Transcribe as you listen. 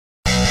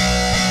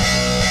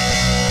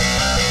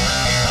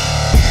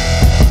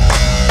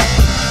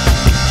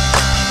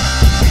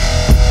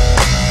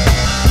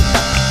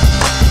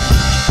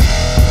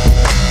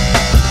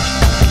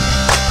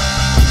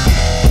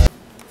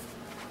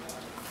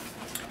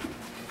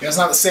It's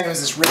not the same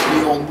as this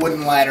rickety old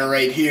wooden ladder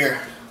right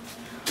here.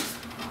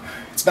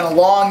 It's been a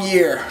long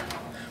year,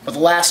 but the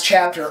last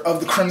chapter of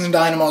the Crimson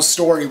Dynamo's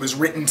story was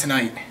written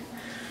tonight.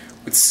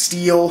 With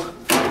steel,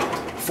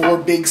 4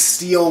 big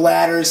steel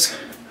ladders,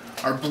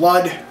 our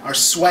blood, our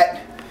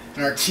sweat,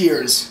 and our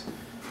tears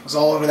was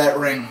all over that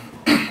ring.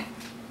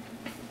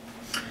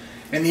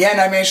 In the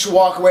end, I managed to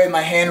walk away with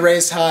my hand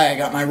raised high. I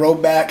got my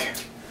robe back.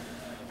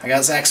 I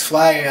got Zach's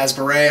flag, I got his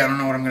beret. I don't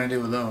know what I'm going to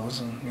do with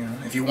those. And, you know,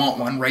 if you want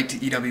one, write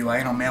to EWA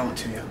and I'll mail it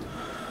to you.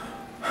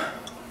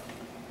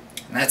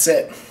 And that's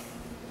it.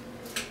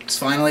 It's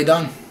finally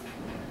done.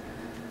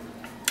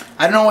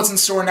 I don't know what's in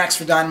store next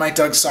for Dynamite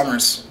Doug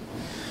Summers.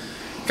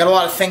 Got a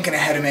lot of thinking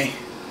ahead of me.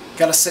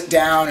 Got to sit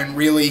down and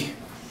really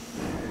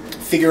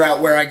figure out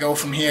where I go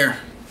from here.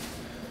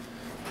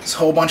 There's a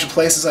whole bunch of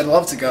places I'd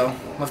love to go.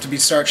 I'd love to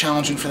start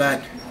challenging for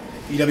that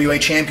EWA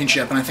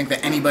championship, and I think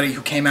that anybody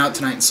who came out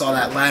tonight and saw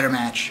that ladder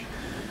match,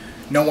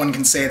 no one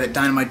can say that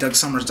Dynamite Doug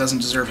Summers doesn't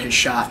deserve his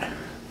shot.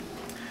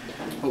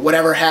 But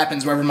whatever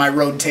happens, wherever my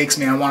road takes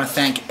me, I want to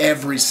thank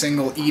every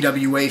single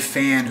EWA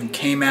fan who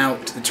came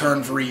out to the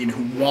Turn for Reed,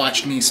 who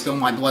watched me spill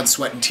my blood,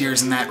 sweat, and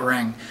tears in that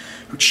ring,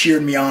 who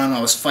cheered me on while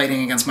I was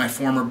fighting against my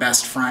former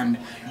best friend.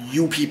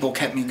 You people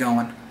kept me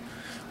going.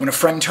 When a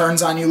friend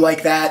turns on you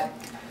like that,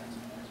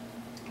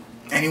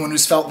 anyone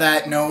who's felt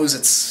that knows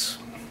it's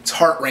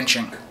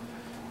heart-wrenching.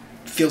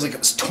 It feels like it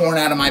was torn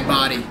out of my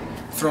body,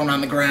 thrown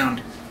on the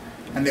ground.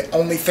 And the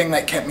only thing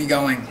that kept me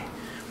going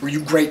were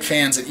you great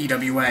fans at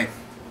EWA.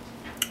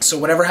 So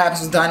whatever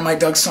happens with Dynamite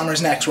Doug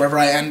Summers next, wherever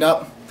I end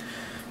up,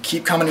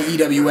 keep coming to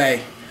EWA.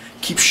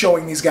 Keep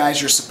showing these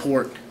guys your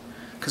support.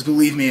 Because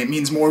believe me, it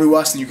means more to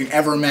us than you can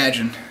ever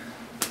imagine.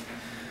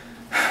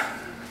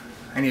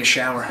 I need a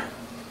shower.